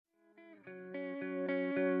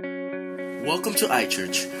Welcome to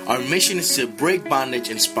iChurch. Our mission is to break bondage,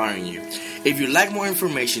 inspiring you. If you'd like more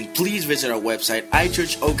information, please visit our website,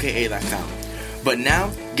 iChurchOKA.com. But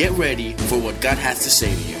now, get ready for what God has to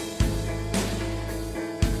say to you.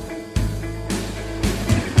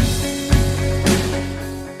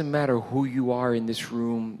 Doesn't matter who you are in this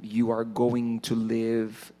room, you are going to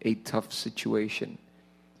live a tough situation.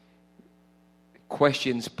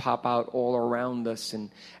 Questions pop out all around us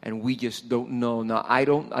and we just don't know. Now, I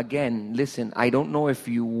don't know if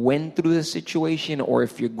you went through the situation or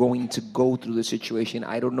if you're going to go through the situation.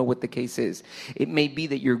 I don't know what the case is. It may be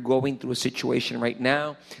that you're going through a situation right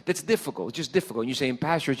now that's difficult, just difficult. And you're saying,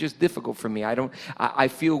 Pastor, it's just difficult for me. I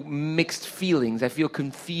feel mixed feelings. I feel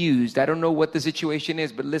confused. I don't know what the situation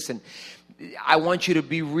is, but listen, I want you to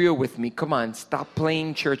be real with me. Come on, stop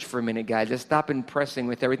playing church for a minute, guys. Let's stop impressing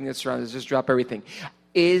with everything that surrounds us. Just drop everything.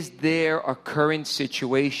 Is there a current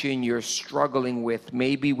situation you're struggling with?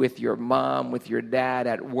 Maybe with your mom, with your dad,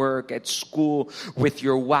 at work, at school, with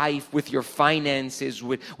your wife, with your finances,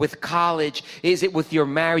 with college? Is it with your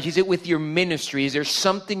marriage? Is it with your ministry? Is there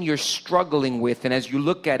something you're struggling with? And as you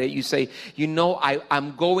look at it, you say,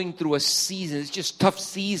 I'm going through a season. It's just a tough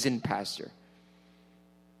season, Pastor.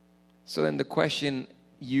 So then the question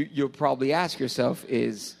you'll probably ask yourself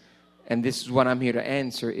is, and this is what I'm here to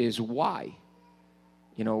answer, is why?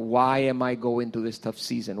 Why am I going through this tough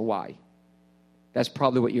season? Why? That's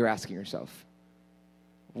probably what you're asking yourself.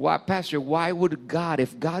 Why, Pastor, why would God,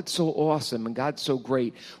 if God's so awesome and God's so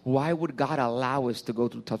great, why would God allow us to go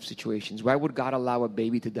through tough situations? Why would God allow a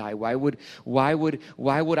baby to die? Why would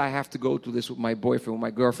I have to go through this with my boyfriend, with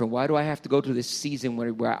my girlfriend? Why do I have to go through this season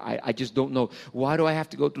where I just don't know? Why do I have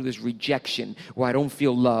to go through this rejection where I don't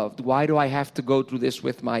feel loved? Why do I have to go through this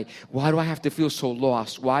why do I have to feel so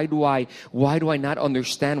lost? Why do I not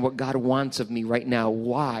understand what God wants of me right now?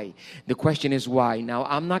 Why? The question is why. Now,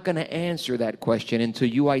 I'm not going to answer that question until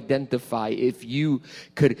you identify, if you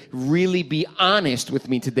could really be honest with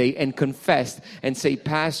me today and confess and say,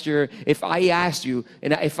 Pastor, if I asked you,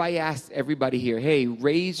 and if I asked everybody here, hey,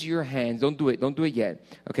 raise your hands, don't do it yet,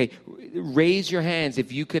 okay, raise your hands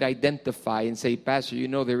if you could identify and say, Pastor,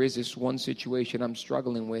 there is this one situation I'm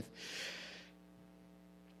struggling with.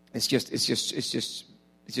 It's just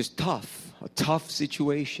tough, a tough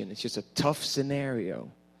situation. It's just a tough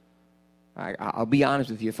scenario. I'll be honest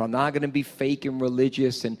with you. If I'm not going to be fake and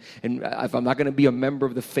religious and if I'm not going to be a member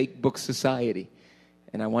of the Fakebook society,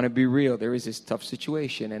 and I want to be real, there is this tough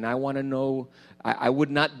situation. And I want to know, I would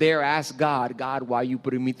not dare ask God, why are you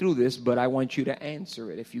putting me through this? But I want you to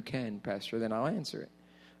answer it. If you can, Pastor, then I'll answer it.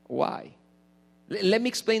 Why? Let me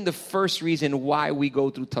explain the first reason why we go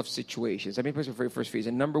through tough situations. Let me explain the very first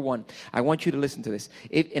reason. Number one, I want you to listen to this.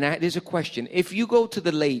 There's a question. If you go to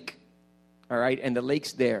the lake, all right, and the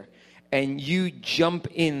lake's there, and you jump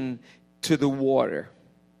in to the water.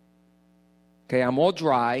 Okay, I'm all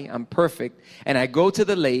dry, I'm perfect, and I go to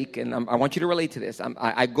the lake, and I want you to relate to this.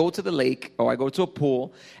 I go to the lake, or I go to a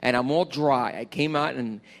pool, and I'm all dry. I came out,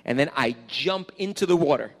 and then I jump into the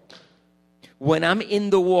water. When I'm in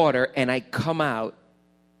the water and I come out,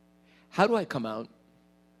 how do I come out?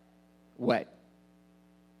 Wet.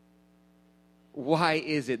 Why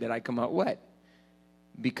is it that I come out wet?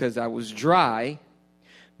 Because I was dry,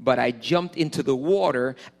 but I jumped into the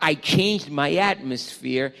water, I changed my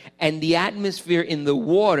atmosphere, and the atmosphere in the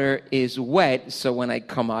water is wet, so when I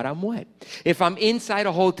come out, I'm wet. If I'm inside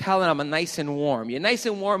a hotel and I'm nice and warm, you're nice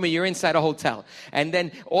and warm and you're inside a hotel, and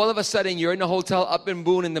then all of a sudden you're in a hotel up in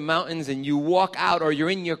Boone in the mountains, and you walk out, or you're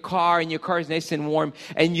in your car, and your car is nice and warm,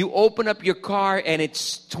 and you open up your car, and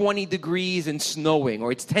it's 20 degrees and snowing,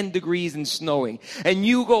 or it's 10 degrees and snowing, and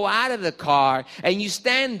you go out of the car, and you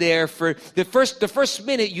stand there for the first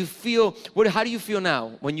minute. You feel, how do you feel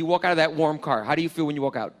now when you walk out of that warm car? How do you feel when you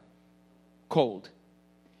walk out? Cold.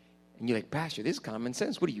 And you're like, Pastor, this is common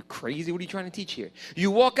sense. What are you, crazy? What are you trying to teach here? You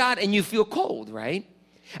walk out and you feel cold, right?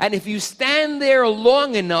 And if you stand there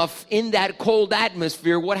long enough in that cold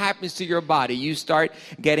atmosphere, what happens to your body? You start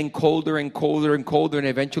getting colder and colder and colder, and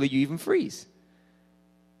eventually you even freeze.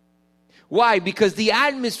 Why? Because the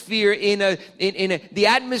atmosphere the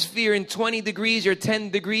atmosphere in 20 degrees or 10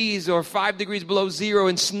 degrees or 5 degrees below zero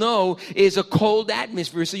in snow is a cold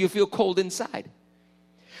atmosphere, so you feel cold inside.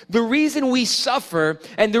 The reason we suffer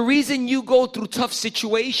and the reason you go through tough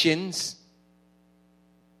situations,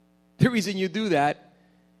 the reason you do that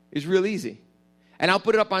is real easy. And I'll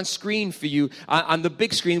put it up on screen for you, on the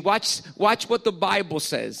big screen. Watch what the Bible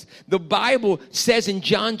says. The Bible says in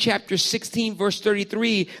John chapter 16, verse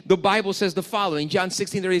 33, the Bible says the following. John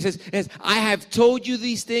 16, 33 says, I have told you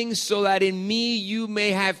these things so that in me you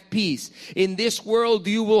may have peace. In this world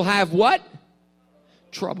you will have what?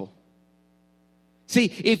 Trouble. See,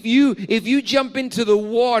 if you jump into the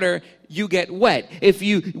water, you get wet. If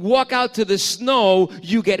you walk out to the snow,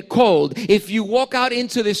 you get cold. If you walk out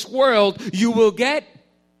into this world, you will get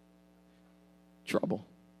trouble.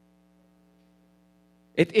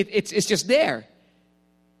 It's just there.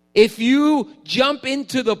 If you jump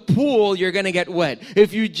into the pool, you're going to get wet.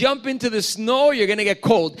 If you jump into the snow, you're going to get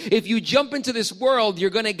cold. If you jump into this world, you're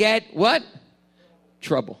going to get what?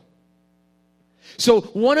 Trouble. So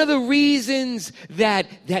one of the reasons that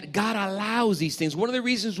God allows these things, one of the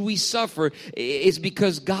reasons we suffer is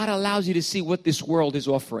because God allows you to see what this world is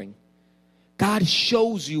offering. God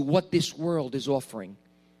shows you what this world is offering.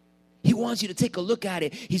 He wants you to take a look at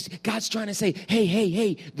it. God's trying to say,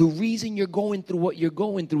 hey, the reason you're going through what you're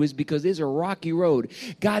going through is because there's a rocky road.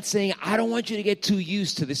 God's saying, I don't want you to get too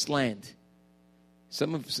used to this land.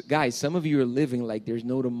 Some of you are living like there's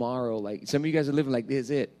no tomorrow. Like some of you guys are living like this is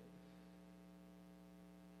it.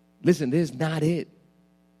 Listen, this is not it.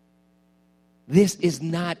 This is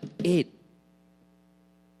not it.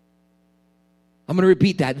 I'm going to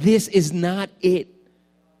repeat that. This is not it.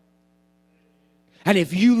 And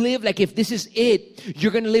if you live like if this is it,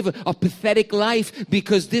 you're going to live a pathetic life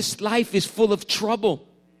because this life is full of trouble.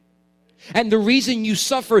 And the reason you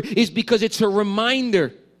suffer is because it's a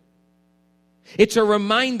reminder. It's a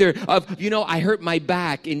reminder of, I hurt my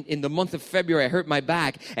back in the month of February. I hurt my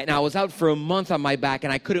back and I was out for a month on my back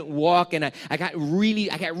and I couldn't walk and I got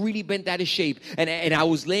really bent out of shape and I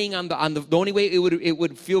was laying on the only way it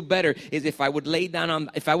would feel better is if I would lay down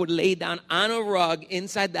on a rug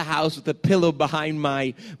inside the house with a pillow behind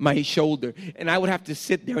my shoulder, and I would have to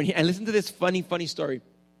sit there and listen to this funny story.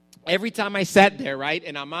 Every time I sat there, right,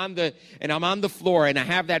 and I'm on the floor and I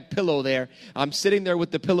have that pillow there, I'm sitting there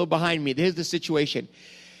with the pillow behind me. Here's the situation.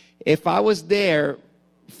 If I was there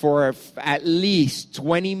for at least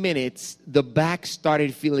 20 minutes, the back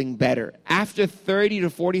started feeling better. After 30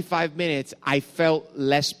 to 45 minutes, I felt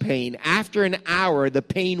less pain. After an hour, the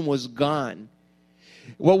pain was gone.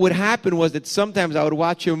 What would happen was that sometimes I would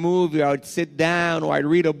watch a movie, I would sit down, or I'd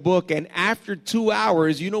read a book, and after 2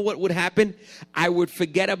 hours, you know what would happen? I would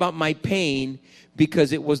forget about my pain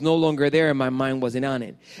because it was no longer there and my mind wasn't on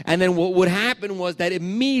it. And then what would happen was that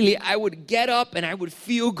immediately I would get up and I would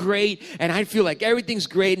feel great, and I'd feel like everything's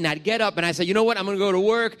great, and I'd get up and I'd say, you know what, I'm going to go to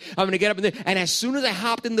work, I'm going to get up, and as soon as I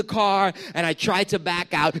hopped in the car and I tried to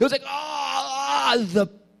back out, it was like, the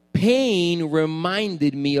pain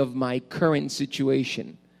reminded me of my current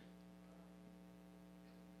situation.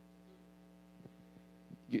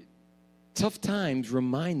 Tough times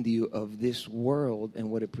remind you of this world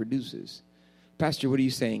and what it produces. Pastor, what are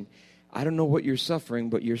you saying? I don't know what you're suffering,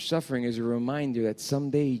 but your suffering is a reminder that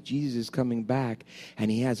someday Jesus is coming back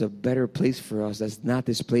and he has a better place for us. That's not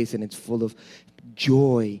this place, and it's full of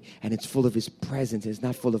joy and it's full of his presence. It's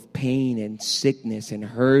not full of pain and sickness and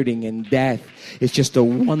hurting and death. It's just a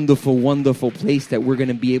wonderful, wonderful place that we're going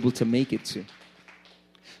to be able to make it to.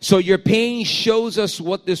 So your pain shows us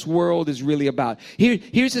what this world is really about.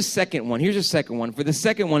 Here's a second one. For the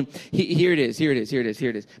second one, here it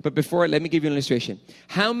is. But before, let me give you an illustration.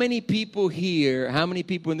 How many people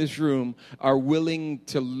in this room are willing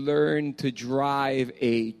to learn to drive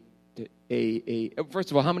first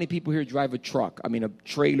of all, how many people here drive a truck? I mean, a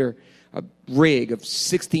trailer, a rig of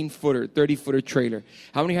 16-footer, 30-footer trailer.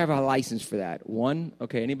 How many have a license for that? One?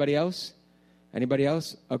 Okay, anybody else?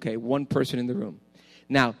 Okay, one person in the room.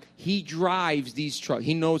 Now, he drives these trucks.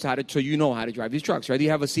 He knows how to, so you know how to drive these trucks, right? Do you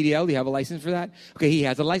have a CDL? Do you have a license for that? Okay, he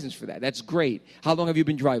has a license for that. That's great. How long have you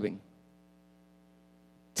been driving?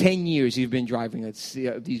 10 years you've been driving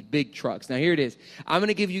these big trucks. Now, here it is. I'm going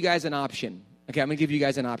to give you guys an option. Okay, I'm going to give you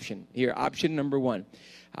guys an option. Here, option number one.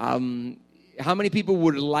 How many people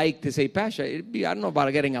would like to say, Pastor, I don't know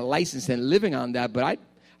about getting a license and living on that, but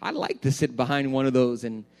I'd like to sit behind one of those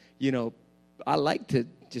and, I like to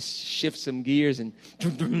just shift some gears and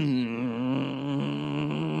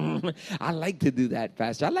I like to do that,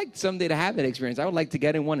 Pastor. I'd like someday to have that experience. I would like to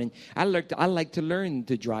get in one, and I like to learn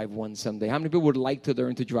to drive one someday. How many people would like to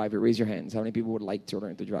learn to drive it? Raise your hands. How many people would like to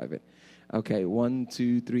learn to drive it? Okay, 1,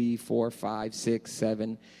 2, 3, 4, 5, 6,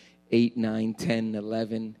 7, 8, 9, 10,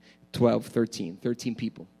 11, 12, 13. 13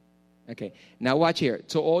 people. Okay, now watch here.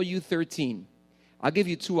 To all you 13, I'll give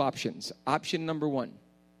you two options. Option number one.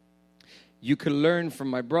 You can learn from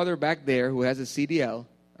my brother back there who has a CDL.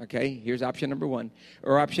 Okay, here's option number one.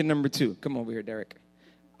 Or option number two. Come over here, Derek.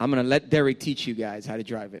 I'm going to let Derek teach you guys how to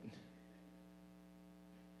drive it.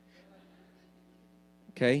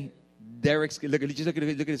 Okay? Derek's, look at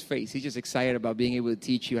his face. He's just excited about being able to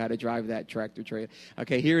teach you how to drive that tractor trailer.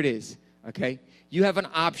 Okay, here it is. Okay? You have an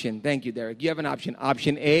option. Thank you, Derek. You have an option.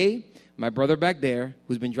 Option A, my brother back there,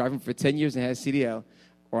 who's been driving for 10 years and has CDL,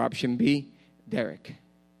 or option B, Derek.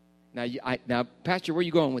 Now, Pastor, where are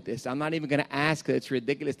you going with this? I'm not even going to ask. It's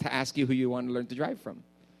ridiculous to ask you who you want to learn to drive from.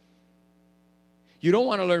 You don't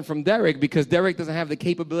want to learn from Derek because Derek doesn't have the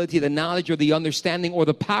capability, the knowledge, or the understanding, or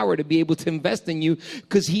the power to be able to invest in you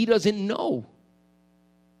because he doesn't know.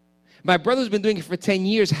 My brother's been doing it for 10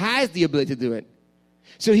 years, has the ability to do it.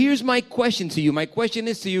 So here's my question to you. My question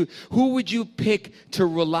is to you, who would you pick to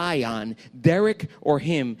rely on, Derek or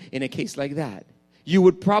him, in a case like that? You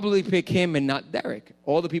would probably pick him and not Derek.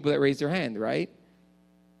 All the people that raised their hand, right?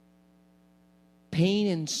 Pain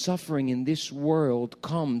and suffering in this world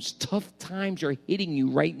comes. Tough times are hitting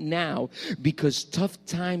you right now because tough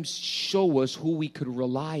times show us who we could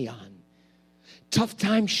rely on. Tough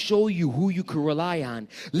times show you who you could rely on.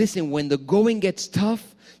 Listen, when the going gets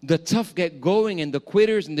tough, the tough get going, and the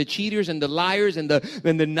quitters and the cheaters and the liars and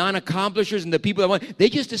the non-accomplishers and the people that want, they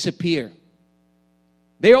just disappear.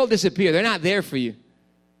 They all disappear. They're not there for you.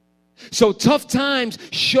 So tough times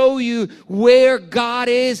show you where God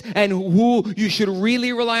is and who you should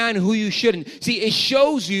really rely on and who you shouldn't. See, it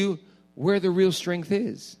shows you where the real strength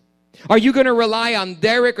is. Are you going to rely on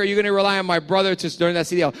Derek, or are you going to rely on my brother to learn that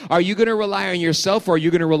CDL? Are you going to rely on yourself, or are you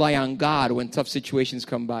going to rely on God when tough situations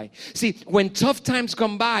come by? See, when tough times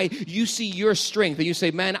come by, you see your strength and you say,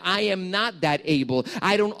 man, I am not that able.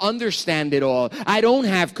 I don't understand it all. I don't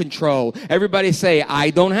have control. Everybody say, I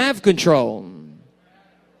don't have control.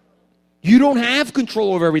 You don't have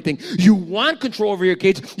control over everything. You want control over your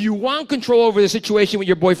kids. You want control over the situation with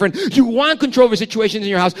your boyfriend. You want control over situations in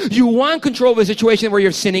your house. You want control over the situation where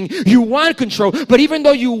you're sinning. You want control. But even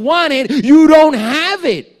though you want it, you don't have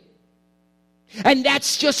it. And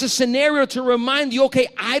that's just a scenario to remind you, okay,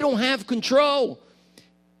 I don't have control.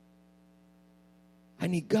 I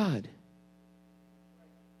need God.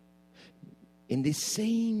 In this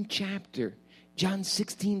same chapter, John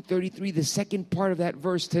 16:33, the second part of that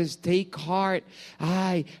verse says, take heart,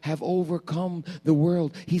 I have overcome the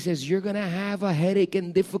world. He says, you're going to have a headache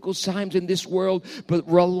and difficult times in this world, but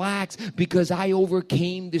relax because I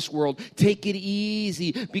overcame this world. Take it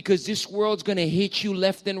easy because this world's going to hit you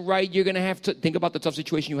left and right. You're going to have to think about the tough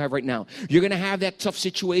situation you have right now. You're going to have that tough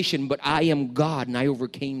situation, but I am God and I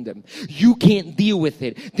overcame them. You can't deal with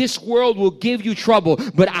it. This world will give you trouble,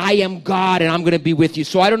 but I am God and I'm going to be with you.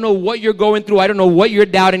 So I don't know what you're going through. I don't know what you're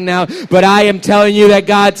doubting now, but I am telling you that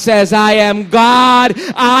God says, I am God.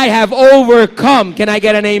 I have overcome. Can I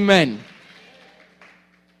get an amen?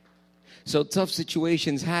 So tough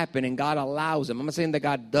situations happen and God allows them. I'm not saying that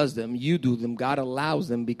God does them. You do them. God allows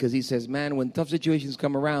them because he says, man, when tough situations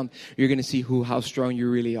come around, you're going to see how strong you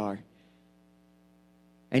really are.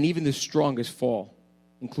 And even the strongest fall,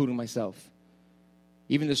 including myself.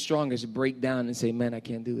 Even the strongest break down and say, man, I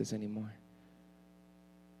can't do this anymore.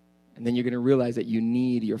 And then you're going to realize that you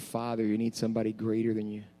need your Father. You need somebody greater than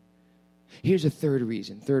you. Here's a third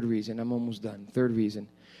reason. I'm almost done. Third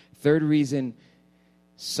reason,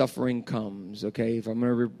 suffering comes. Okay, if I'm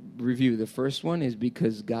going to review. The first one is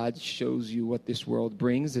because God shows you what this world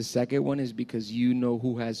brings. The second one is because you know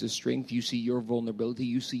who has the strength. You see your vulnerability.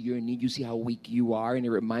 You see your need. You see how weak you are. And it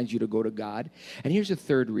reminds you to go to God. And here's a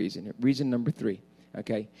third reason. Reason number 3.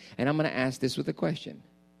 Okay, and I'm going to ask this with a question.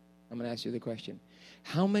 I'm going to ask you the question.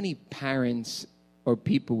 How many parents or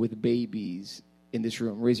people with babies in this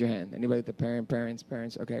room? Raise your hand. Anybody with the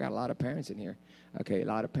parents? Okay, I got a lot of parents in here. Okay, a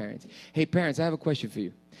lot of parents. Hey, parents, I have a question for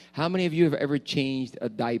you. How many of you have ever changed a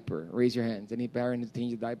diaper? Raise your hands. Any parent has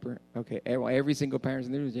changed a diaper? Okay, every single parent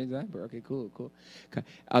in there has changed a diaper. Okay, cool.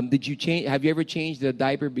 Okay. Have you ever changed a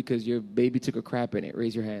diaper because your baby took a crap in it?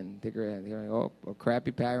 Raise your hand. Take your hand. Oh,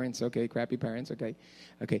 crappy parents. Okay, crappy parents. Okay.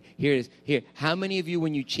 Here it is. Here. How many of you,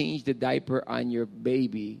 when you changed the diaper on your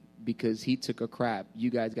baby because he took a crap, you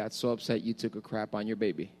guys got so upset you took a crap on your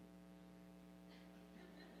baby?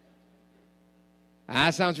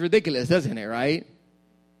 That sounds ridiculous, doesn't it, right?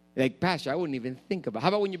 Like, Pastor, I wouldn't even think about it. How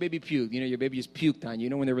about when your baby puked? You know, your baby just puked on you. You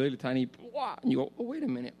know, when they're really tiny, and you go, oh, wait a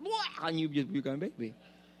minute. And you just puke on baby.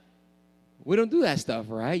 We don't do that stuff,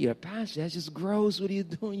 right? You're like, Pastor, that's just gross. What are you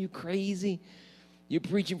doing? You crazy? You're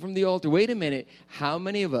preaching from the altar. Wait a minute. How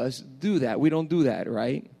many of us do that? We don't do that,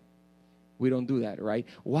 right? We don't do that, right?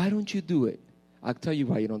 Why don't you do it? I'll tell you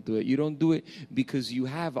why you don't do it. You don't do it because you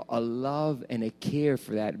have a love and a care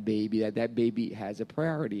for that baby, that baby has a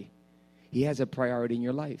priority. He has a priority in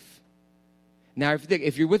your life. Now,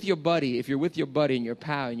 if you're with your buddy and your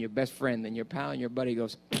pal and your best friend, and your pal and your buddy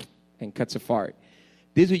goes and cuts a fart,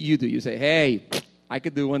 this is what you do. You say, hey, I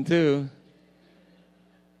could do one too.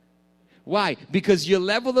 Why? Because your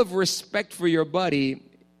level of respect for your buddy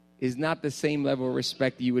is not the same level of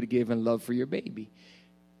respect you would give and love for your baby.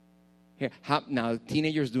 Now,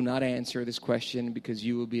 teenagers, do not answer this question because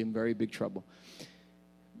you will be in very big trouble.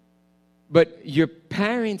 But your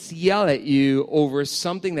parents yell at you over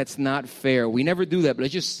something that's not fair. We never do that, but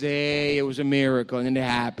let's just say it was a miracle and it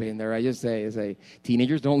happened. All right, just say,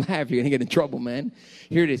 teenagers, don't laugh. You're going to get in trouble, man.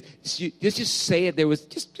 Here it is. Just say it. There was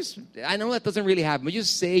just. I know that doesn't really happen, but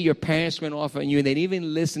just say your parents went off on you and they didn't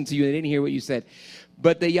even listen to you. They didn't hear what you said.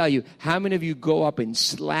 But they yell at you. How many of you go up and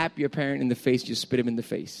slap your parent in the face, just spit him in the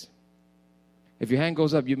face? If your hand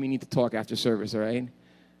goes up, you may need to talk after service, all right?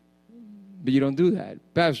 But you don't do that.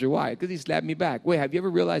 Pastor, why? Because he slapped me back. Wait, have you ever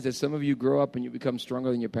realized that some of you grow up and you become stronger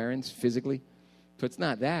than your parents physically? So it's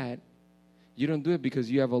not that. You don't do it because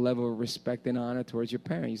you have a level of respect and honor towards your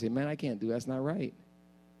parent. You say, man, I can't do that. That's not right.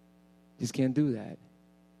 Just can't do that.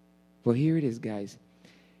 Well, here it is, guys.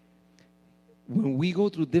 When we go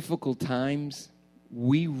through difficult times,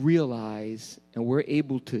 we realize and we're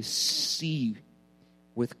able to see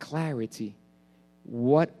with clarity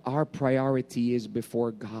what our priority is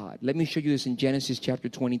before God. Let me show you this in Genesis chapter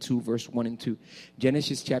 22, verse 1 and 2.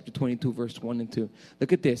 Genesis chapter 22, verse 1 and 2.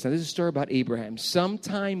 Look at this. Now, this is a story about Abraham.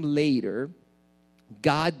 Sometime later,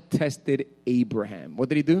 God tested Abraham. What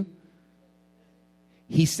did he do?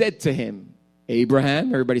 He said to him,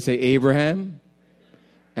 Abraham. Everybody say, Abraham.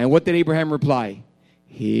 And what did Abraham reply?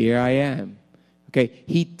 Here I am. Okay,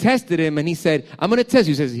 he tested him and he said, I'm going to test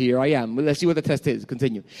you. He says, here I am. Let's see what the test is.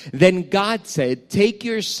 Continue. Then God said, take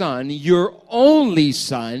your son, your only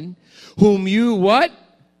son, whom you what?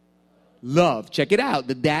 Love. Check it out.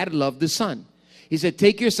 The dad loved the son. He said,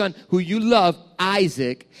 take your son, who you love,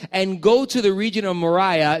 Isaac, and go to the region of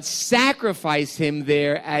Moriah, sacrifice him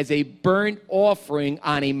there as a burnt offering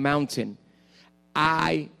on a mountain.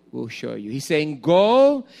 I will show you. He's saying,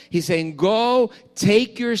 go. He's saying, go,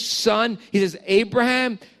 take your son. He says,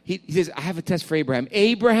 Abraham, he says, I have a test for Abraham.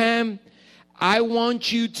 Abraham, I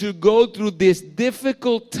want you to go through this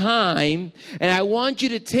difficult time, and I want you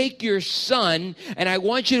to take your son, and I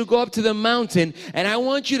want you to go up to the mountain, and I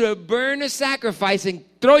want you to burn a sacrifice and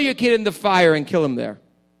throw your kid in the fire and kill him there.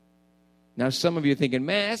 Now, some of you are thinking,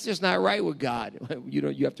 man, that's just not right with God.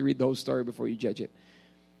 You have to read the whole story before you judge it.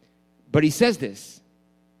 But he says this.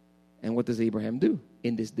 And what does Abraham do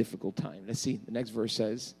in this difficult time? Let's see. The next verse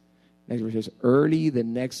says, early the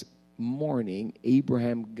next morning,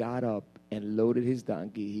 Abraham got up and loaded his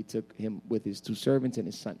donkey. He took him with his 2 servants and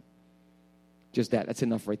his son. Just that. That's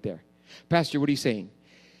enough right there. Pastor, what are you saying?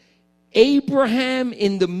 Abraham,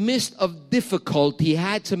 in the midst of difficulty,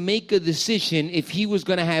 had to make a decision if he was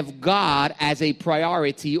going to have God as a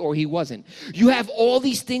priority or he wasn't. You have all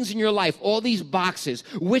these things in your life, all these boxes.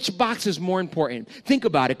 Which box is more important? Think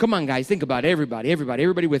about it. Come on, guys. Think about it.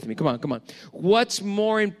 Everybody with me. Come on. What's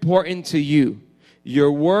more important to you?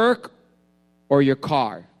 Your work or your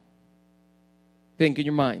car? Think in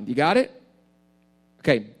your mind. You got it?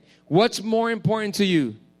 Okay. What's more important to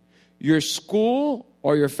you? Your school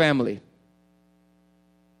or your family?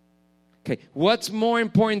 Okay, what's more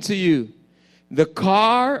important to you? The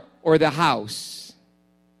car or the house?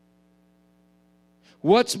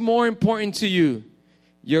 What's more important to you?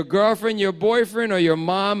 Your girlfriend, your boyfriend, or your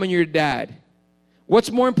mom and your dad?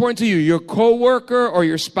 What's more important to you? Your coworker or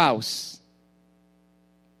your spouse?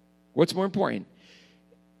 What's more important?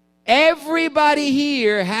 Everybody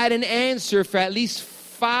here had an answer for at least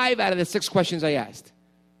 5 out of the 6 questions I asked.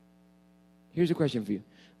 Here's a question for you.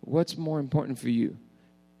 What's more important for you?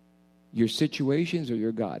 Your situations or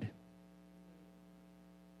your God?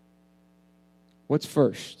 What's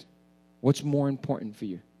first? What's more important for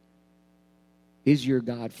you? Is your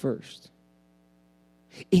God first?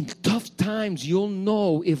 In tough times, you'll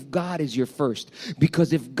know if God is your first.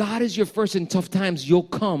 Because if God is your first in tough times, you'll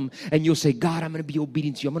come and you'll say, God, I'm going to be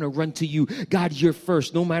obedient to you. I'm going to run to you. God, you're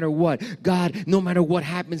first no matter what. God, no matter what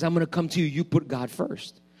happens, I'm going to come to you. You put God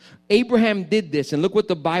first. Abraham did this, and look what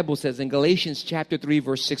the Bible says in Galatians chapter 3,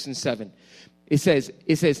 verse 6 and 7. It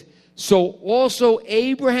says, so also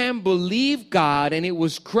Abraham believed God, and it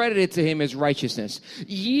was credited to him as righteousness.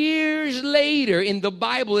 Years later in the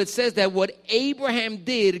Bible, it says that what Abraham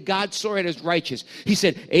did, God saw it as righteous. He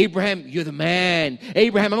said, Abraham, you're the man.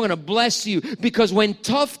 Abraham, I'm going to bless you. Because when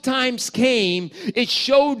tough times came, it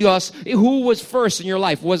showed us who was first in your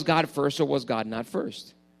life. Was God first or was God not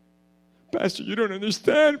first? Pastor, you don't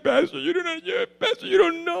understand. Pastor, you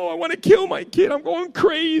don't know. I want to kill my kid. I'm going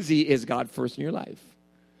crazy. Is God first in your life?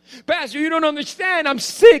 Pastor, you don't understand. I'm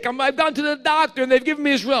sick. I've gone to the doctor and they've given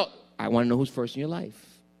me this result. I want to know who's first in your life.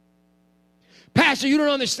 Pastor, you don't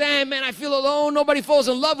understand, man. I feel alone. Nobody falls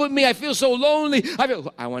in love with me. I feel so lonely.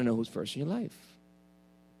 I want to know who's first in your life.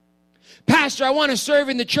 Pastor, I want to serve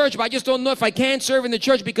in the church, but I just don't know if I can serve in the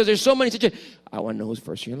church because there's so many situations. I want to know who's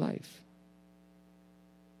first in your life.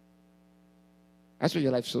 That's why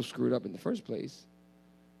your life's so screwed up in the first place.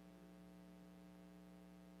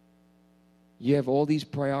 You have all these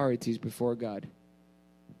priorities before God.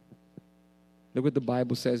 Look what the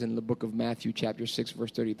Bible says in the book of Matthew, chapter 6,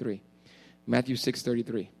 verse 33. Matthew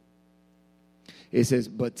 6:33. It says,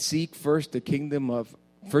 but seek first the kingdom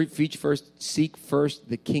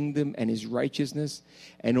and his righteousness,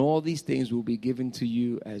 and all these things will be given to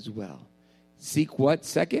you as well. Seek what?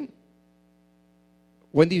 Second?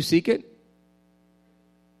 When do you seek it?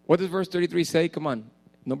 What does verse 33 say? Come on.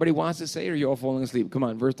 Nobody wants to say it, or you're all falling asleep. Come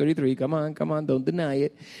on, verse 33. Come on, don't deny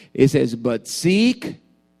it. It says, but seek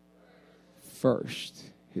first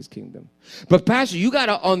his kingdom. But Pastor, you got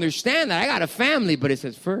to understand that I got a family, but it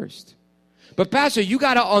says first. But Pastor, you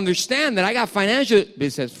got to understand that I got financial, but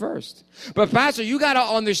it says first. But Pastor, you got to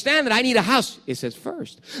understand that I need a house, it says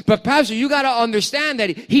first. But Pastor, you got to understand that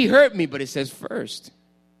he hurt me, but it says first.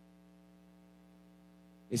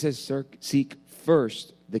 It says seek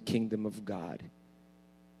first the kingdom of God.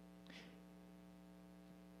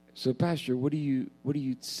 So Pastor, what are you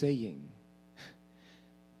saying?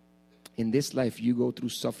 In this life, you go through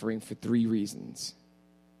suffering for 3 reasons.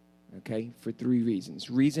 Okay? For 3 reasons.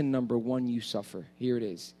 Reason number 1, you suffer. Here it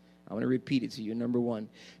is. I want to repeat it to you. Number 1,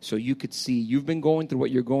 so you could see you've been going through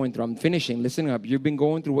what you're going through. I'm finishing. Listen up. You've been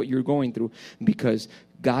going through what you're going through because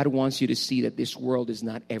God wants you to see that this world is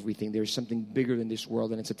not everything. There's something bigger than this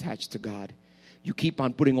world, and it's attached to God. You keep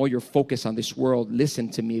on putting all your focus on this world. Listen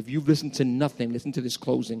to me. If you've listened to nothing, listen to this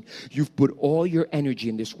closing. You've put all your energy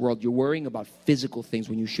in this world. You're worrying about physical things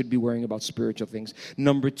when you should be worrying about spiritual things.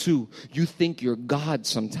 Number 2, you think you're God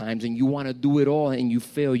sometimes and you want to do it all and you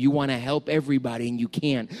fail. You want to help everybody and you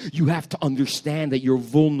can't. You have to understand that you're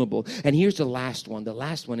vulnerable. And here's the last one. The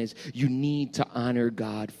last one is you need to honor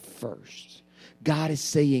God first. God is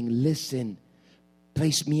saying, listen,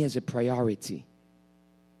 place me as a priority.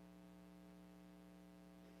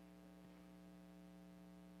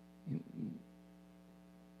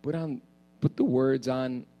 Put the words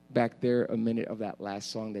on back there a minute of that last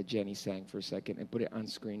song that Jenny sang for a second and put it on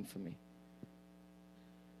screen for me.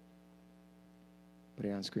 Put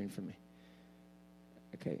it on screen for me.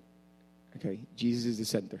 Okay. Jesus is the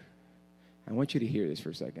center. I want you to hear this for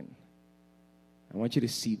a second. I want you to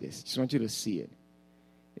see this. Just want you to see it.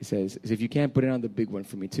 It says, if you can't, put it on the big one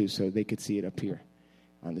for me too so they could see it up here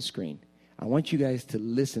on the screen. I want you guys to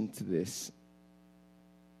listen to this.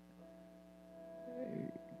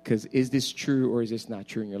 Because is this true or is this not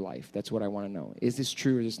true in your life? That's what I want to know. Is this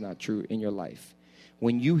true or is this not true in your life?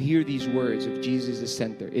 When you hear these words of Jesus the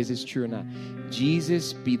center, is this true or not?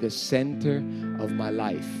 Jesus be the center of my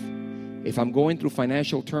life. If I'm going through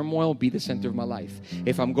financial turmoil, be the center of my life.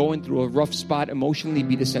 If I'm going through a rough spot emotionally,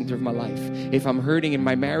 be the center of my life. If I'm hurting in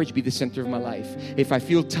my marriage, be the center of my life. If I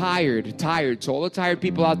feel tired, so all the tired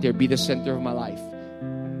people out there, be the center of my life.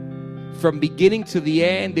 From beginning to the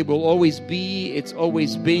end, it's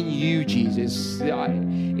always been you, Jesus.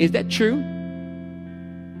 Is that true?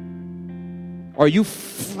 Are you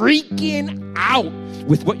freaking out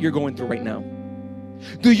with what you're going through right now?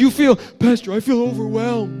 Do you feel, Pastor, I feel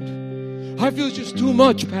overwhelmed. I feel it's just too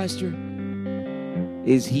much, Pastor.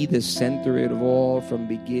 Is he the center of it all from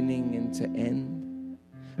beginning and to end?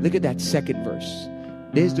 Look at that second verse.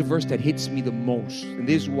 There's the verse that hits me the most. And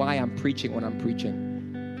this is why I'm preaching when I'm preaching.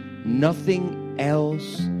 Nothing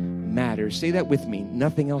else matters. Say that with me.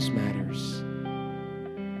 Nothing else matters.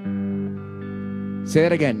 Say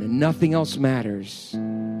that again. Nothing else matters.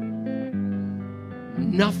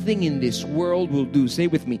 Nothing in this world will do. Say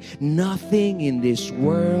it with me. Nothing in this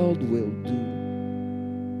world will do.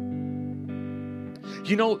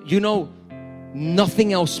 You know,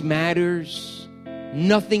 nothing else matters.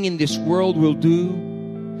 Nothing in this world will do.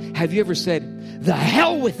 Have you ever said, the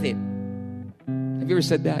hell with it? Have you ever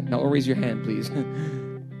said that? Now, raise your hand, please.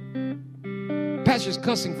 Pastor's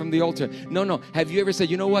cussing from the altar. No. Have you ever said,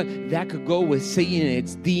 you know what? That could go with Satan and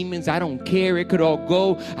its demons. I don't care. It could all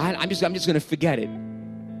go. I'm just going to forget it.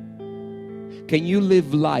 Can you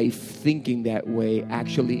live life thinking that way,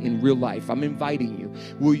 actually, in real life? I'm inviting you.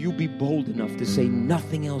 Will you be bold enough to say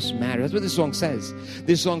nothing else matters? That's what this song says.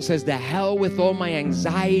 This song says, the hell with all my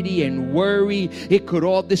anxiety and worry. It could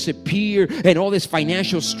all disappear and all this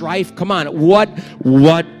financial strife. Come on, what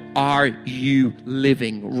are you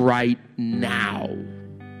living right now?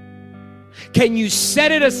 Can you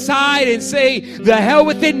set it aside and say, the hell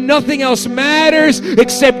with it, nothing else matters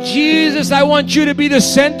except Jesus? I want you to be the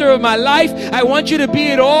center of my life. I want you to be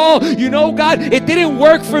it all. You know, God, it didn't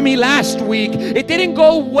work for me last week. It didn't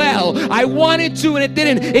go well. I wanted to and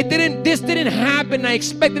this didn't happen. I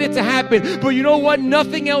expected it to happen. But you know what?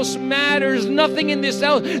 Nothing else matters. Nothing in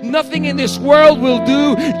this world will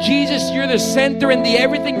do. Jesus, you're the center and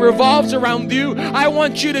everything revolves around you. I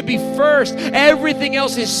want you to be first. Everything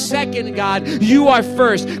else is second, God. You are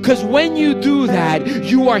first. Because when you do that,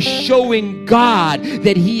 you are showing God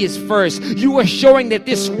that He is first. You are showing that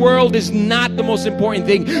this world is not the most important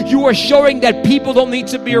thing. You are showing that people don't need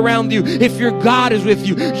to be around you if your God is with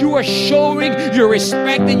you. You are showing your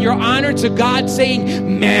respect and your honor to God,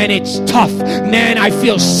 saying, man, it's tough. Man, I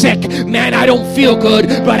feel sick. Man, I don't feel good,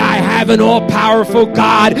 but I have an all-powerful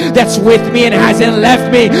God that's with me and hasn't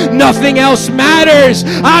left me. Nothing else matters.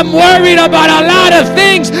 I'm worried about a lot of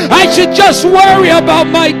things. I should just worry about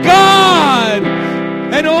my God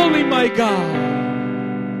and only my God.